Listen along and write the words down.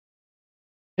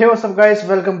Hey, what's up, guys?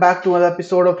 Welcome back to another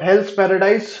episode of Hell's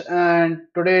Paradise. And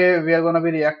today we are going to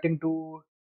be reacting to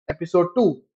episode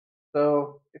 2.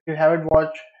 So, if you haven't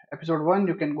watched episode 1,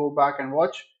 you can go back and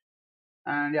watch.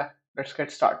 And yeah, let's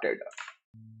get started.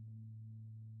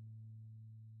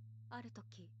 ある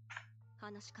時、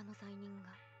話し家の罪人が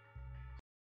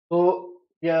So,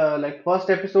 yeah, like first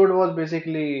episode was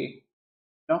basically,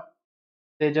 you know,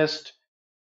 they just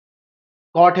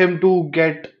got him to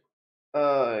get,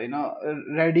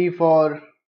 ready for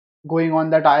going on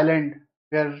that island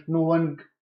where no one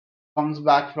comes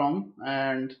back from,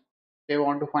 and they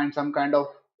want to find some kind of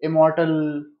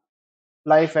immortal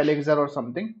life elixir or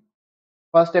something.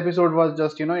 First episode was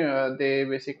just they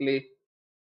basically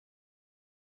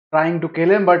trying to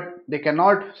kill him, but they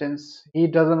cannot since he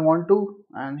doesn't want to,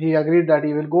 and he agreed that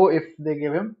he will go if they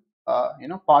give him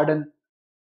pardon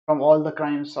from all the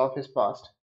crimes of his past.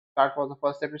 That was the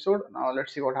first episode. Now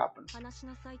let's see what happens. 話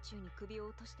の最中に首を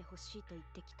落としてほしいと言っ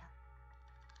てきた。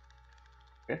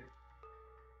Okay.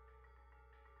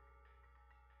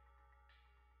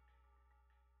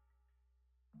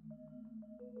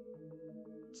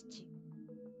 父、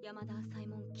山田朝右衛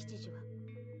門吉次は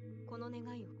この願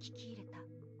いを聞き入れた。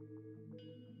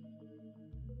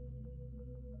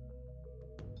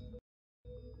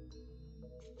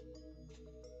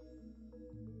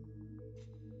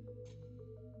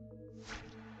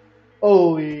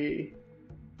Oh,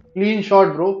 clean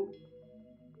shot, bro.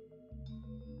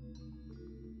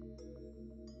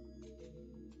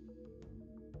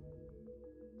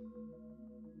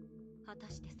 果た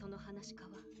してその話家は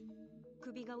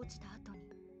首が落ちた後に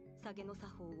下げの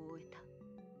作法を終えた。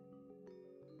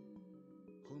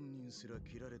本人すら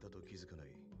切られたと気づかな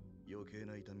い余計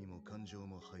な痛みも感情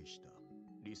も排した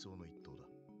理想の一刀だ。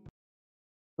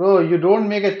 Bro, you don't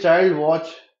make a child watch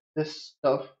this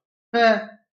stuff.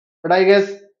 But I guess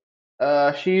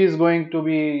she is going to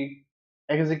be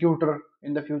executor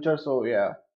in the future, so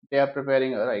yeah, they are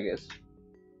preparing her, I guess.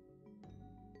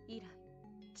 以来、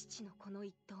父のこの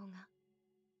一刀が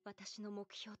私の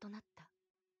目標となった。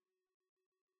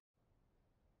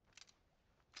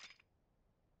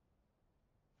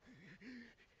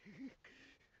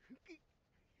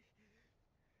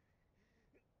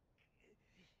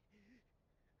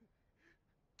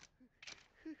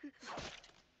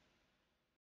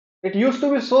It used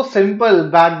to be so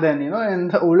simple back then, in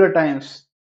the older times.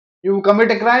 You commit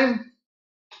a crime,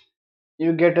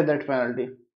 you get a death penalty.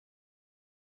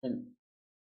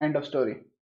 End of story.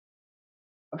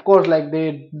 Of course, like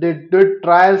they did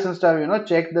trials and stuff,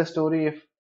 check the story if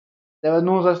there was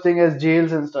no such thing as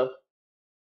jails and stuff.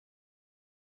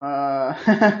 Uh,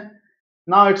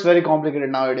 now it's very complicated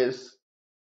nowadays,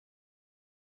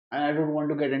 and I don't want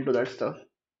to get into that stuff.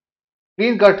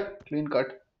 Clean cut, clean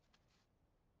cut.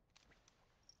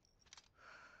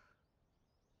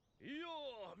 いや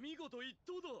ー、見事一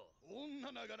刀だ。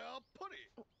女ながらあっぱれ。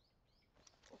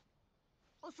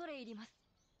恐れ入ります。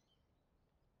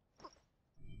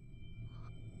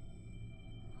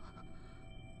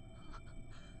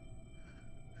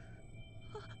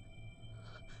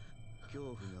恐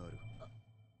怖がある。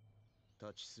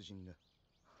立ち筋にな。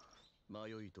迷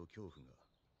いと恐怖が。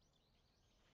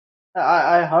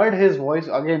I heard his voice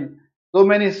again. So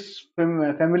many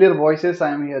familiar voices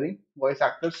I am hearing, voice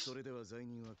actors. それでは罪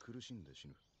人は苦しんで死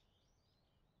ぬ。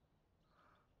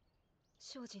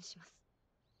精進します。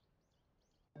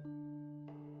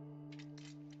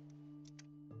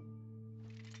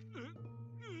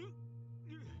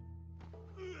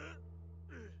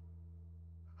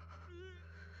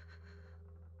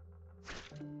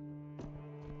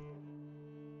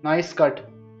Nice cut.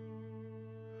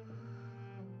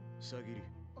 さぎり、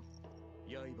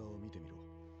刃を見てみろ。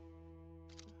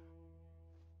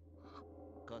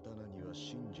刀には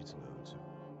真実が映る。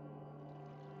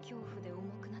恐怖で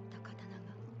重くなった刀が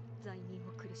罪人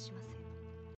を苦しませ、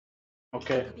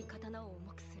 Okay. 再び刀を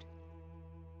重くする。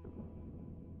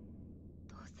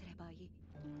どうすればいい？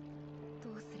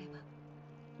どうすれ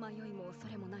ば迷いも恐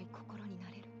れもない心にな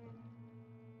れる？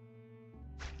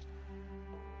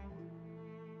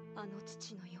あの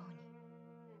父のように。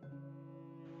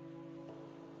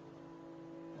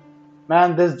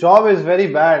 Man, this job is very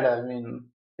bad. I mean,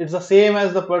 it's the same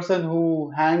as the person who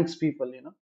hangs people.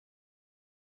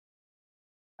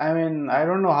 I mean, I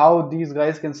don't know how these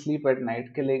guys can sleep at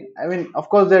night killing. I mean, of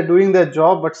course, they're doing their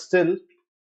job, but still,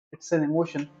 it's an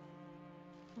emotion,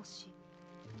 もし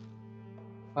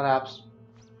perhaps.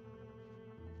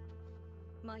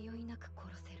 迷いなく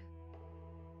殺せる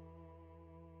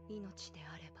命で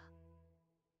あれば。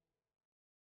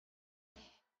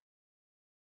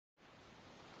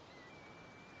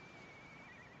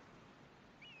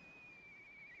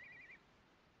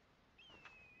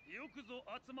よくぞ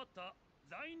集まった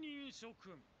在任諸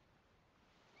君。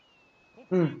こ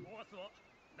こうんにおわすは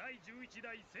第11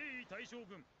代征夷大将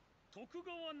軍徳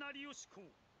川成吉公。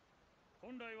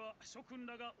本来は諸君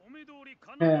らがお目通り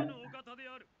かなわぬお方で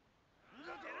ある。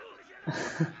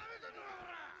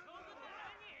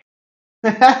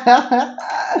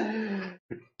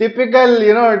Typical,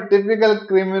 typical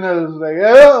criminals. Like,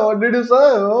 oh, what did you say?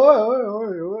 Oh.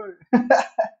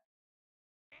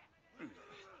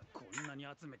 こんなに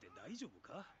集めて大丈夫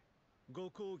か？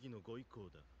ご公儀のご意向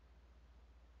だ。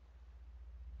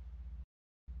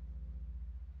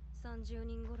30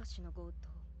人殺しの強盗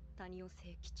谷尾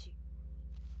清吉、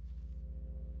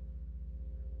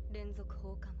連続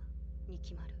放火魔三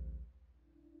木丸、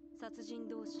殺人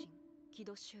同心木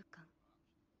戸週刊、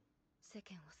世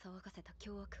間を騒がせた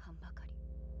凶悪犯ばかり。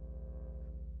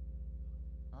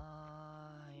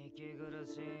あー、息苦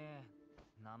しい。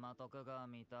生徳が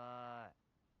見たい。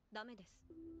ダメです。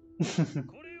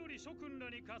これより諸君ら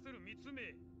に課する密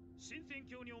命、新選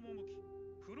挙に赴き、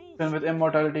不老不 Then 死 with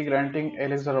immortality granting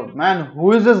elixir of man,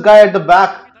 who is this guy at the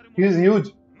back? He's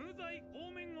huge. 無罪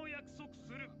放免を約束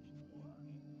する。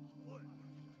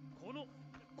この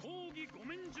公儀御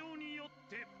免状によっ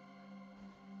て。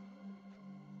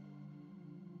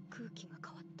空気が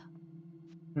変わった。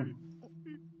あ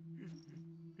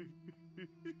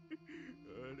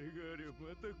れがあれ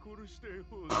また殺したい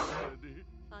方だね。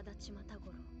足立又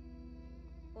五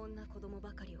郎、女子供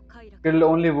ばかりを快楽。 Killed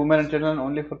only women and children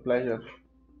only for pleasure. 例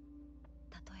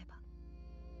えば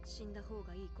死んだ方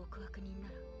がいい極悪人な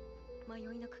ら迷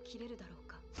いなく切れるだろう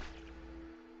か。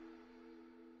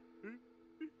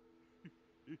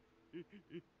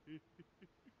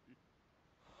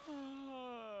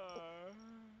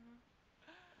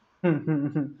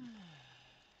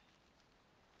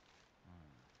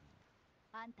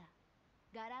あんた、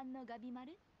伽藍のガビ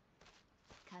丸？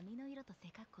髪の色と背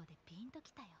格好でピンと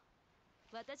きたよ。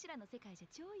私らの世界じゃ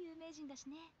超有名人だし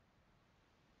ね。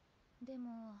で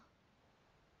も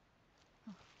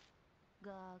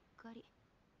がっかり。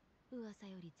噂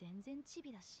より全然チ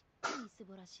ビだし、みす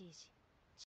ぼらしいし。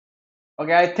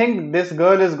 Okay, I think this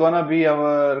girl is gonna be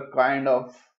our kind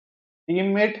of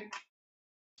teammate.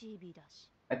 チビだし、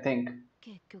 I think.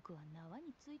 結局は縄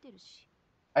についてるし。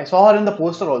 I saw her in the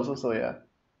poster also, so yeah.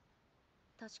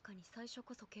 確かに最初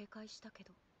こそ警戒したけ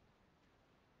ど、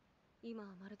今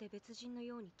はまるで別人の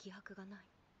ように気迫がない。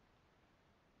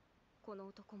この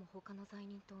男も他の罪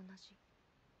人と同じ、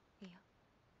いや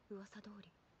噂通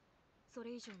りそ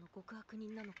れ以上の極悪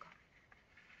人なのか。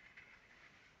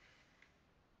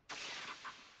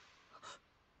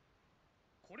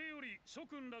これより諸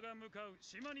君らが向かう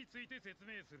島について説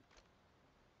明する。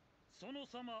その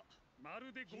様、ま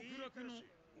るで極楽の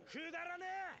くだらね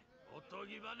えおと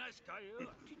ぎ話かよ。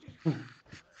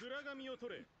倉紙を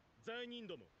取れ、罪人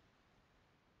ども。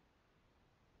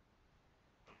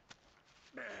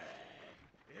や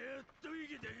っと生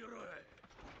きてくろい。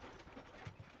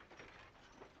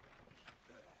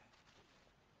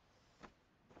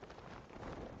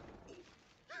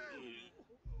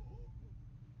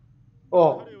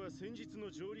Oh, 彼は先日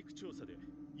の上陸調査で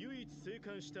唯一生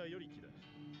還した与力だ。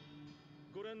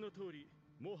ご覧の通り、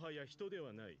もはや人で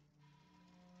はない。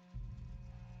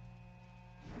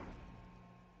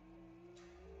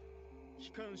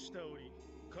帰還した折、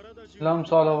体中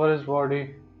lumps all over his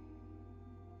body.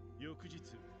 翌日、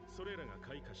それらが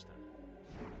開花した。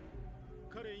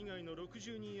彼以外の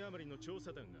60人余りの調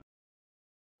査団が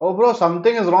Oh, bro,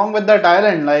 something is wrong with that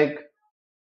island. Like,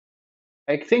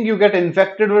 I think you get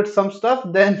infected with some stuff,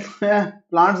 then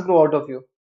plants grow out of you.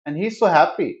 And he's so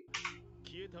happy.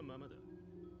 消えたままだ。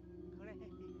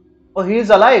 Oh, he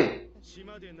is alive.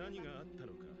 島で何があった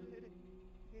のか。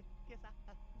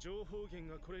情報源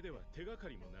がこれでは手がか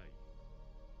りもない。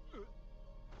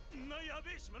んなや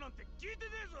べえ島なんて聞いて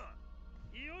ねえぞ。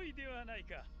良いではない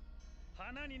か。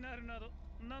花になるなど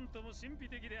なんとも神秘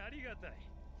的でありがたい。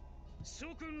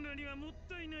諸君らにはもっ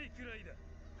たいないくらいだ。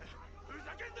ふ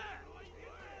ざけんな。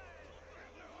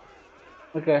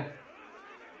 Okay. いい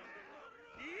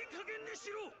加減にし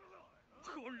ろ。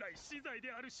本来死罪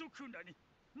である諸君らに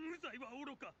無罪はお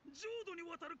ろか浄土に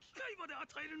渡る機会まで与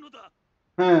えるのだ。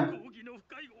Hmm. 公義の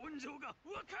深い温情が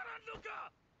わからんの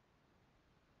か。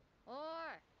お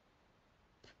い、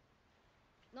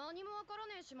何もわから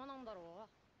ねえ島なんだろう。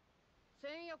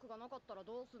戦薬がなかったら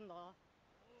どうすんだ。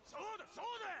そうだそう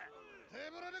だ。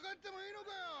手ぶらで帰ってもいいの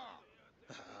かよ。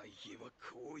ああ、家は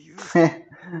こういう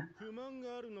不満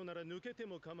があるのなら抜けて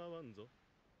も構わんぞ。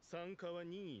参加は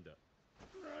任意だ。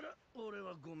なら俺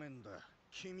はごめんだ。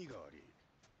君が悪い。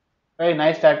 Very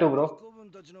nice tattoo, bro. 子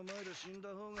分たちの前で死んだ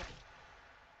方が。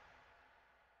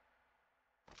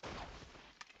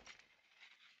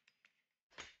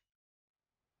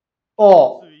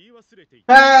Oh. 言い忘れてい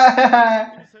た。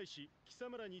に際し貴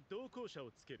様らに同行者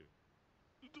をつける。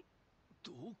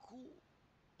同行？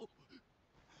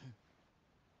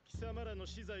貴様らの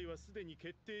死罪はすでに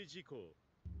決定事項。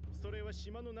それは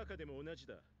島の中でも同じ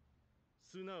だ。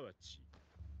すなわち。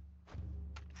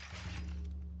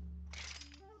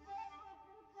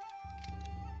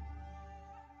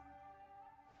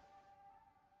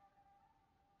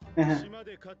島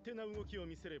で勝手な動きを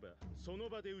見せれば、その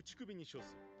場で打ち首に処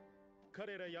す。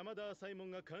彼ら山田朝右衛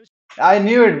門が監視。I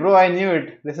knew it, bro. I knew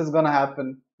it. This is gonna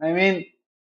happen. I mean,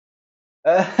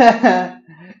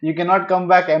 you cannot come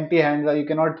back empty hands, or you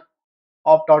cannot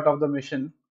opt out of the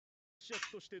mission.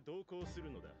 として同行す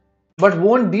るのだ。But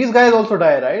won't these guys also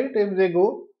die, right? If they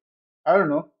go? I don't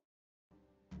know.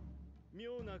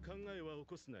 妙な考えは起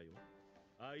こすなよ。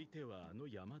相手はあの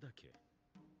山田家。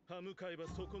歯向かえば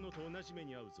そこのと同じ目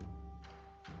に遭うぞ。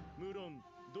無論、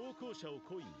同行者を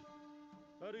恋に、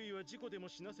あるいは事故でも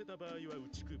死なせた場合は打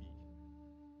ち首。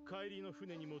帰りの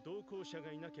船にも同行者が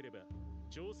いなければ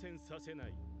乗船させな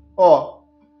い。Oh.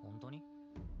 本当に？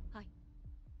はい。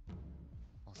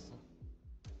あ、そ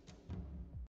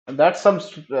う。That's some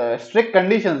strict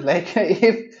conditions. Like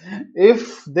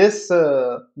if this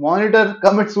monitor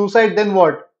commits suicide, then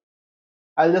what?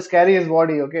 I'll just carry his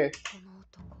body, okay? この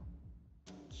男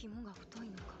肝が太い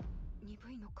のか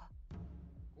鈍いのか。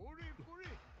これこれ。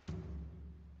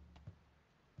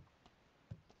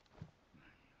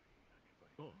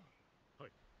は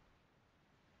い。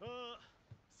ああ、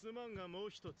すまんがもう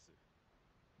一つ。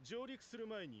上陸する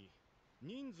前に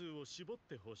人数を絞っ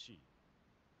てほしい。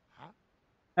は？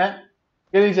 Eh?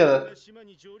 Kill each other. 島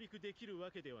に上陸できる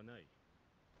わけではない。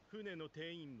船の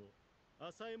定員も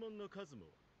朝右衛門の数も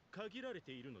限られ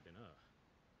ているのでな。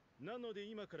なので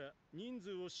今から人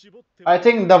数を絞って。 I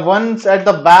think the ones at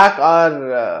the back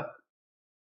are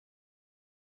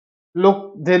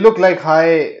they look like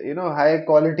high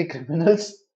quality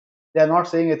criminals. They are not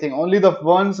saying anything. Only the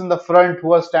ones in the front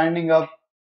who are standing up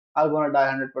are gonna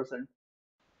die 100%.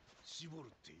 絞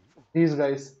るっていう。 These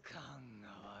guys. 勘が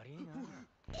悪いな。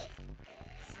つ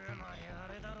まりあ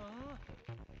れだろ、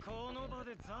この場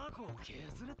で雑魚を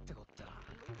削るってこった。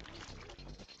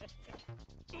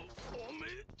おめ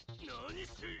え何し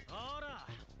て。ほら、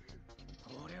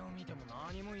俺を見ても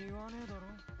何も言わねえだろ。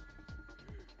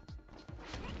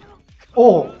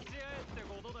 Oh. 殺し合えって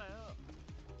ことだよ。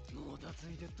もたつ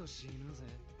いてっと死ぬぜ。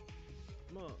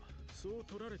まあそう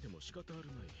取られても仕方ある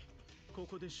まい。こ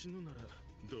こで死ぬなら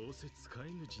どうせ使え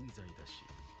ぬ人材だし。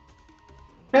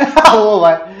Oh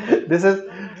my, this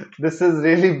is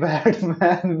really bad,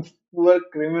 man. Poor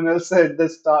criminals at the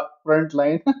front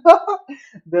line.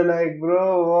 They're like,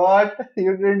 bro, what?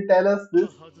 You didn't tell us this.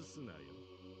 外すなよ。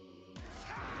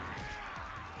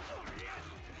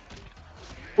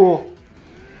 Oh.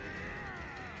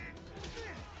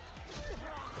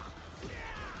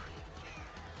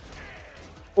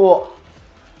 Oh.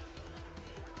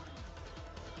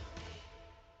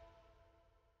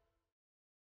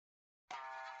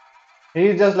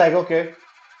 He's just like, okay,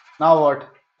 now what?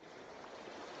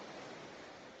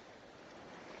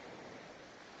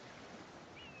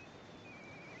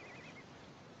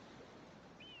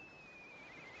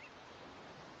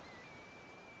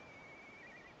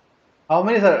 How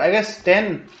many, sir? I guess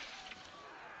 10.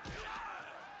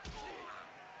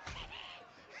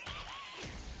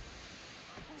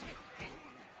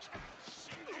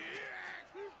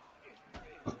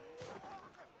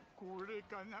 これ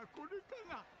かなこれか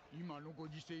な。今のご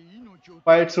時世命を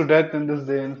Fights to death in this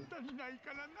day. 足りない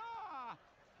からな。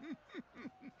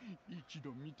一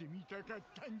度見てみたかっ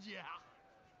たんじゃ。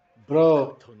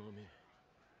 Bro. とのめ。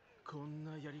こん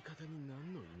なやり方に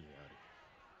何の意味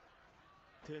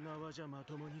ある。手縄じゃま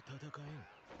ともに戦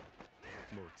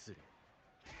えん。もつれ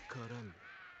絡ん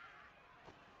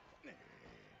で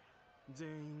全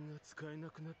員が使えな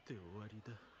くなって終わり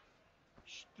だ。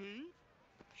して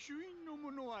主因の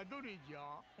ものはどれじ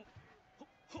ゃ。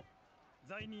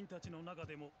罪人たちの中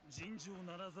でも尋常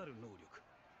ならざる能力。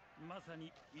まさ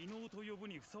に異能と呼ぶ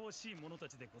にふさわしい者た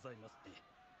ちでございますね。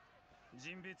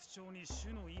人別帳に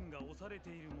種の因が押されて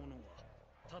いるものは、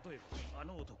例えばあ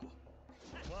の男、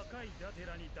若いダテ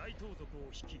ラに大盗賊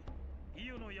を率い、伊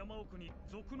予の山奥に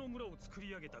賊の村を作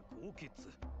り上げた豪傑。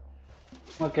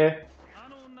 Okay. あ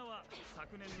の女は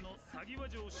昨年の詐欺場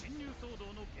城侵入騒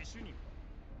動の下手人。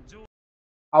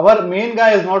 Our main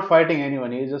guy is not fighting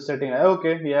anyone. He's just sitting like,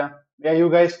 okay, yeah. Yeah, you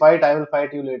guys fight. I will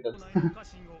fight you later. 家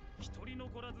臣を一人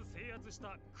残らず制圧し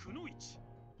たくのいち。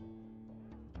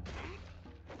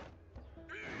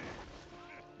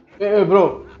 Hey,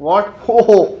 bro. What?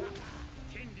 Oh.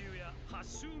 剣竜や八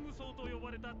州無双と呼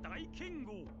ばれた大剣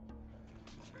豪。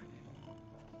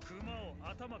熊を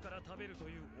頭から食べると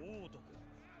いう大男。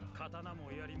刀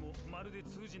も槍もまるで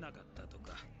通じなかったと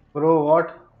か。Bro,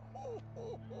 what?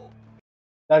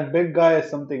 That big guy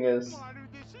is something else. まる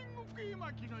で戦国絵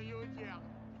巻のようじゃ。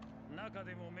中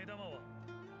でも目玉は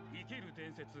生ける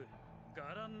伝説伽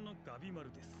藍のガビ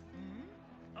丸です。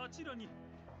あちらに。っ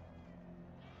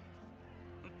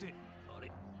てあ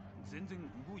れ全然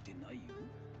動いてないよ。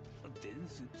伝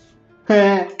説。The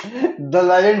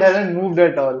legend hasn't moved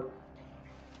at all.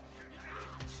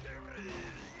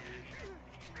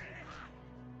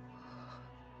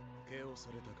 ケをさ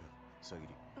れたか、さぎ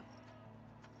り。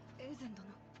エーゼン殿。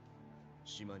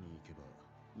島に行けば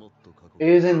もっと過去。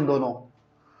Aizen dono.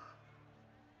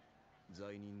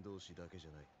 罪人同士だけじ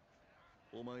ゃない。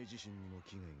お前自身にも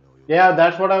危害が及ぶ。 Yeah,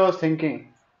 that's what I was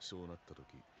thinking. そうなった時、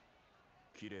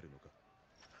切れるのか。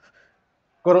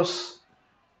 Gross.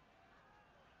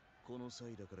 この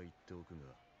際だから言っておく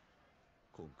が、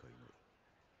今回の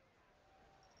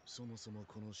そもそも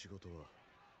この仕事は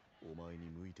お前に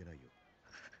向いてないよ。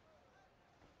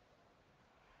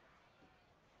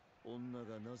女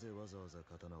がなぜわざわざ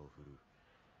刀を振る。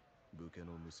武家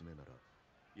の娘なら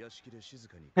屋敷で静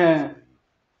かに暮らせばいい。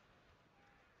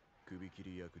首切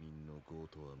り役人の強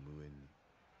盗は無縁に。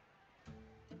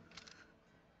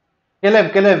 Kill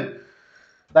him, kill him.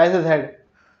 Slice his head.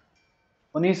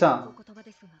 Oni-san. お言葉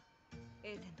ですが、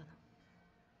エーゼン殿。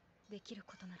できる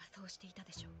ことならそうしていた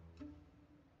でしょう。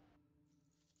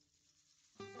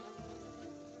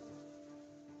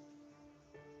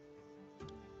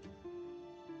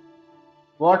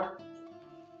What?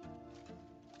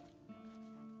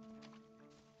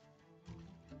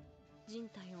 人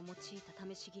体を用いた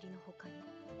試し切りのほかに、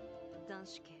斬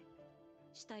首刑、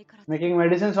死体から Making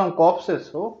medicines from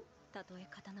corpses, oh? たとえ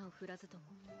刀を振らずとも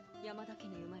山田家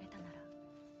に生まれたなら、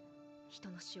人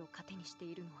の死を糧にして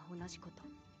いるのは同じこ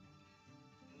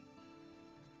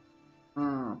と。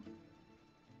Hmm.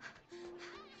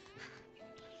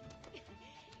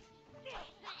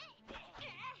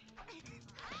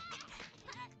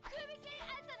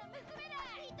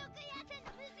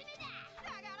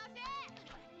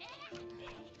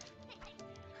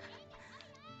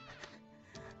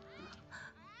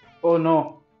 'Oh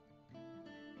no.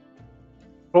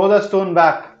 Throw the stone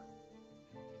back.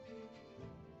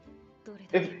 どれ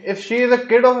だ If she is a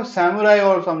kid of a samurai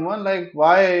or someone, like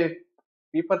why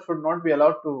people should not be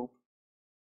allowed to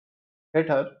hit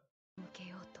her? 向け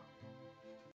ようと。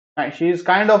 And she is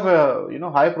kind of a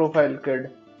high profile kid.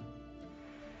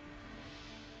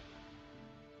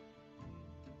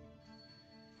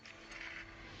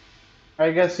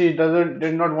 I guess she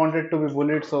did not want it to be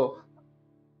bullied, so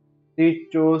she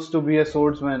chose to be a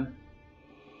swordsman.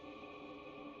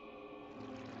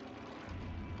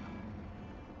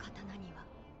 刀には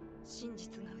真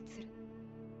実が映る。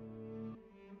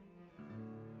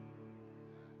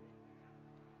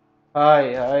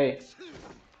Hi, hi.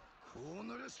 こう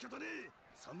なりゃ仕方ねえ。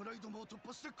侍どもを突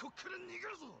破してこっから逃げ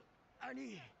るぞ。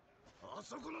兄、あ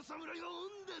そこの侍は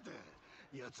女だ。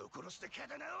奴を殺して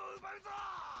刀を奪うぞ。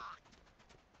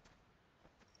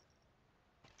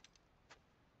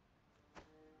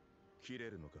切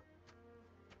れるのか。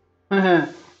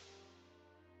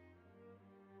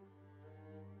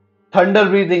 Thunder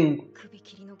breathing 首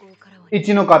切りの棒からは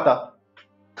Ichi no kata.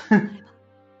 なれば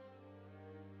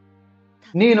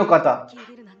Nii no kata. 受け入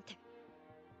れるなんて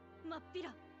まっぴ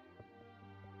ら。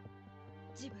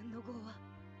自分の業は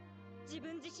自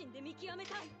分自身で見極め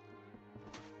たい。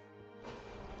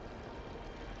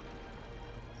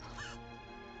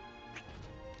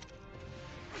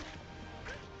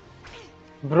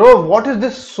 Bro, what is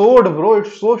this sword, bro?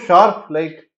 It's so sharp,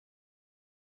 like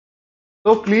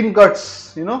so clean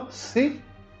cuts, See?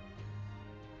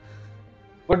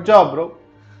 Good job, bro.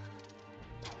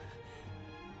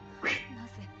 な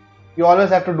ぜ You always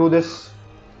have to do this.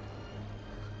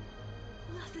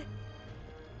 なぜ。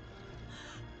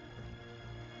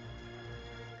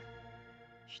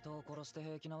 人を殺して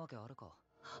平気なわけあるか。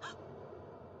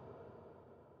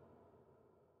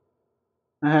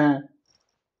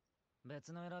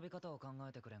 別の選び方を考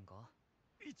えてくれんか。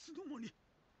いつの間に。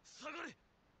下がれ。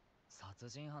殺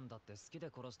人犯だって好きで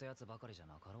殺したやつばかりじゃ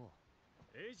なかろ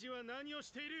う。エイジは何を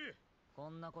している。こ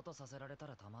んなことさせられた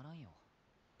らたまらんよ。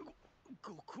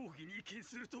ご講義に意見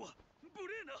するとは無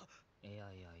礼な。い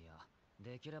やいやいや、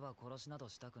できれば殺しなど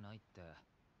したくないって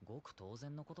ごく当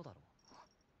然のことだろ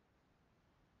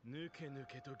う。ぬけぬ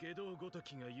けと下道ごと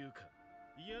きが言うか。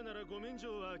嫌ならご免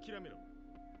状は諦めろ。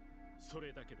そ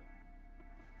れだけだ。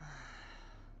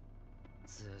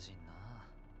通じんな。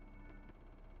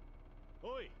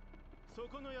おい、そ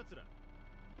このやつら。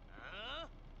あ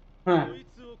こい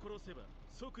つを殺せば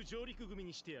即上陸組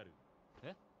にしてやる。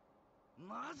え、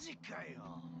マジか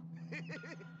よ。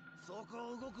そ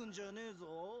こ動くんじゃねえ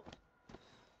ぞ。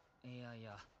いやい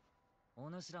や、お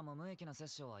主らも無益な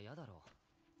殺生は嫌だろ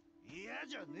う。嫌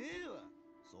じゃねえわ。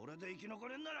それで生き残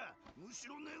れんならむし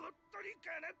ろ願ったり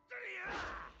かなったりや。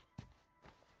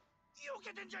避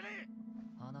けてんじゃね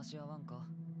え。話し合わんか。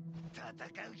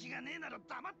戦う気がねえなら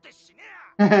黙って死ね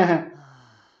や。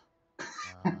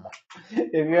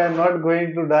If you are not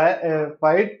going to die,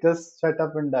 fight, just shut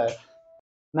up and die.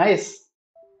 Nice.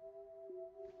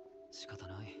 仕方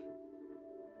ない。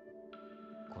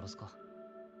殺すか。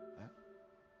え？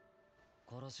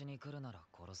殺しに来るなら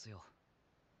殺すよ。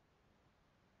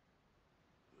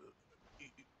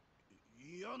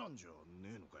嫌なんじゃ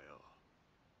ねえのかよ。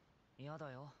嫌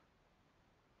だよ。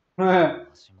わ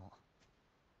しも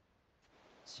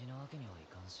死ぬわけにはい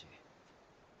かんし。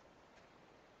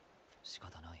仕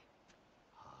方ない。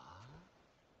は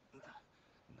あ？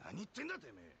何言ってんだ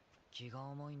てめえ。気が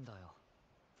重いんだよ。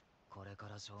これか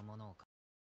らしょうものをか。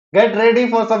Get ready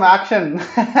for some action.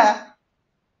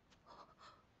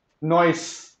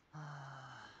 Noise.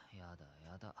 やだ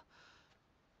やだ。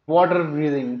Water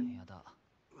breathing. やだ。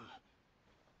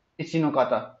Ichi no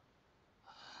kata.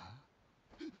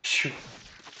 Phew.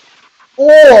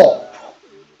 Oh!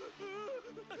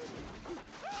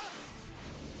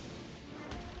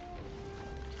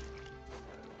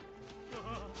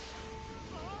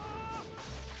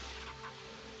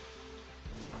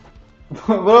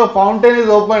 Bro, fountain is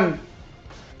open.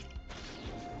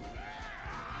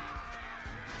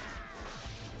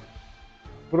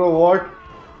 Bro, what?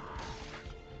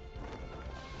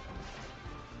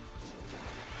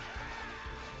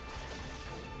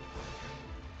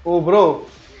 Oh, bro.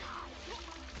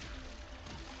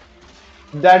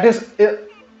 That is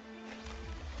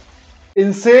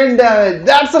insane damage.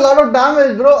 That's a lot of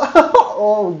damage, bro.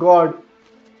 Oh, God.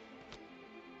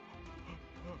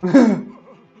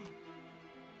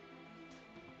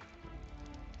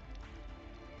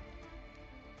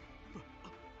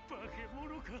 バケモ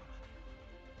ノか。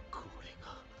これが。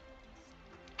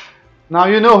Now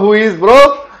you know who he is,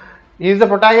 bro. He's the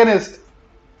protagonist.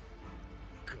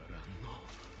 ガランの。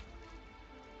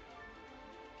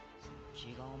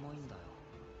気が重いんだよ。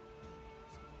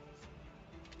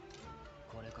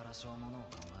これからしょうものを考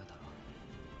えたら。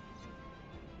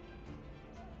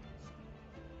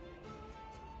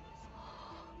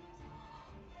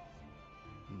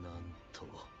なんと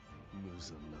無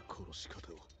残な殺し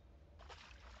方を。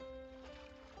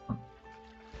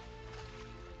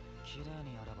綺麗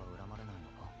にやれば恨まれないの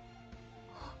か。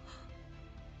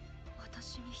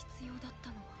私に必要だった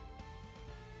のは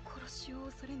殺しを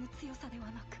恐れぬ強さで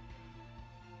はなく、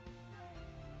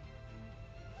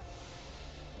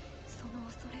その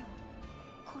恐れを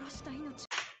殺した命。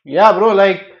 Yeah, bro,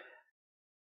 like,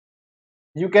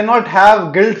 you cannot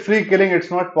have guilt-free killing.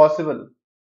 It's not possible.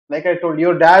 Like I told,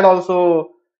 your dad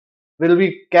also will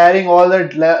be carrying all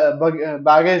that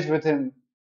baggage with him.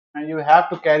 And you have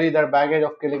to carry that baggage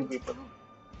of killing people.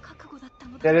 覚悟だった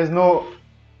のだ There is no.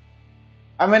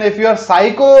 I mean, if you are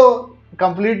psycho,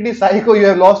 completely psycho, you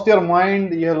have lost your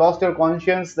mind, you have lost your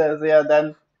conscience. Yeah,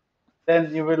 then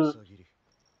you will さぎり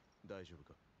大丈夫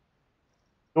か。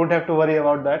 don't have to worry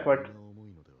about that. But 気が重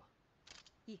いのでは。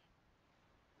いえ、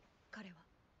彼は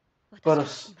私が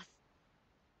Chorus.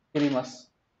 死にま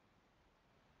す。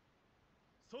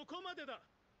 Kirimas. そこまでだ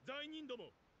罪人ど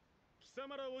も。貴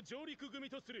様らを上陸組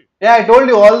とする。 Yeah, I told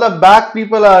you all the back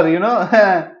people are,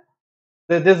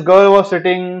 this girl was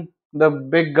sitting, the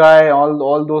big guy,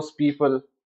 all those people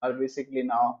are basically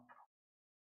now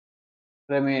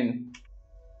remain.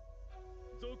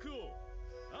 賊王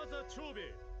アザ長兵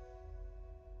衛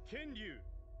剣竜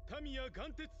民谷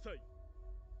眼鉄祭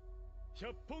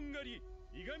百本狩り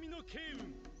いがみの慶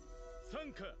雲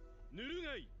参加ぬる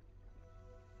がい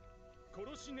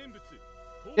殺し念仏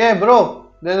Yeah, bro,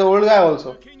 there's an old guy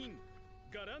also. 受け人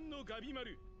伽藍のガビ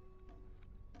丸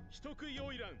人食い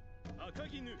花魁赤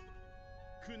絹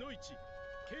くの一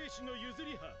慶子の譲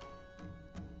り派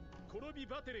転び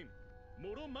バテレン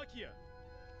モロマキア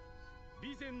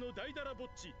備前の大だらぼっ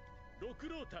ち六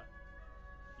郎太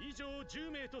以上10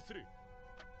名とする。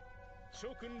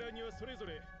諸君らにはそれぞ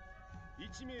れ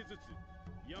1名ずつ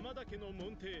山田家の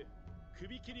門弟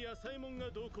首切り浅右衛門が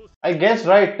同行する。 I guess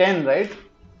right, 10, right?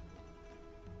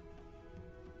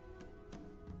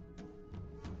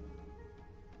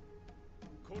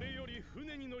 これより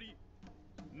船に乗り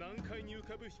南海に浮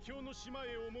かぶ秘境の島へ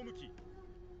赴き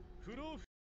不老不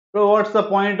Bro, what's the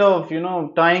point of,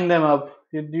 tying them up?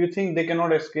 Do you think they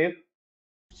cannot escape?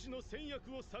 死の戦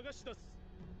略を探し出す。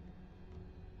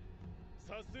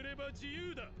さすれば自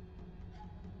由だ。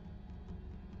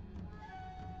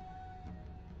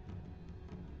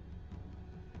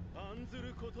案ず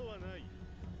ることはない。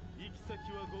行き先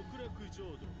は極楽浄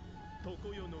土、常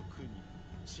世の国、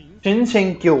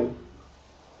Shinsenkyo.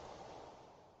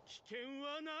 危険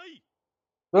はない。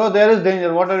 Bro, there is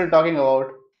danger. What are you talking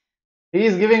about? He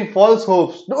is giving false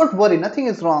hopes. Don't worry, nothing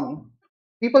is wrong.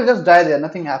 People just die there,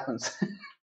 nothing happens.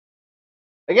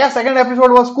 I guess second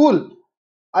episode was cool.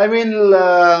 I mean,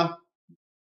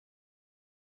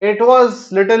 it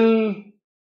was little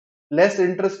less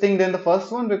interesting than the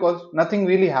first one because nothing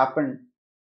really happened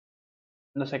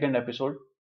in the second episode.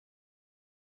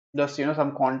 Just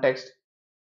some context.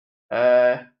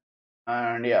 Uh,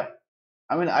 and yeah,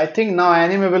 I mean, I think now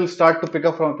anime will start to pick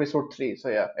up from episode three. So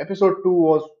yeah, episode two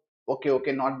was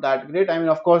okay, not that great. I mean,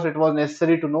 of course, it was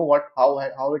necessary to know how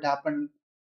it happened,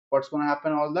 what's going to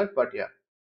happen, all that. But yeah,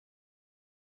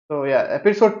 so yeah,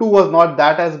 episode two was not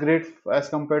that as great as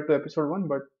compared to episode one.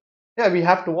 But yeah, we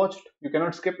have to watch it. You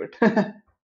cannot skip it.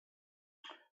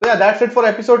 So yeah, that's it for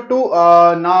episode two.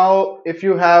 Now, if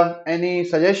you have any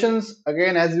suggestions,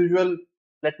 again as usual,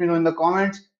 let me know in the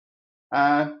comments.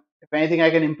 If anything I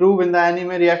can improve in the anime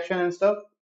reaction and stuff,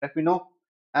 let me know.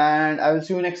 And I will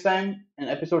see you next time in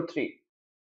episode three.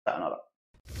 Sayonara.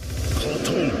 カ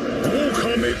トン、豪華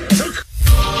滅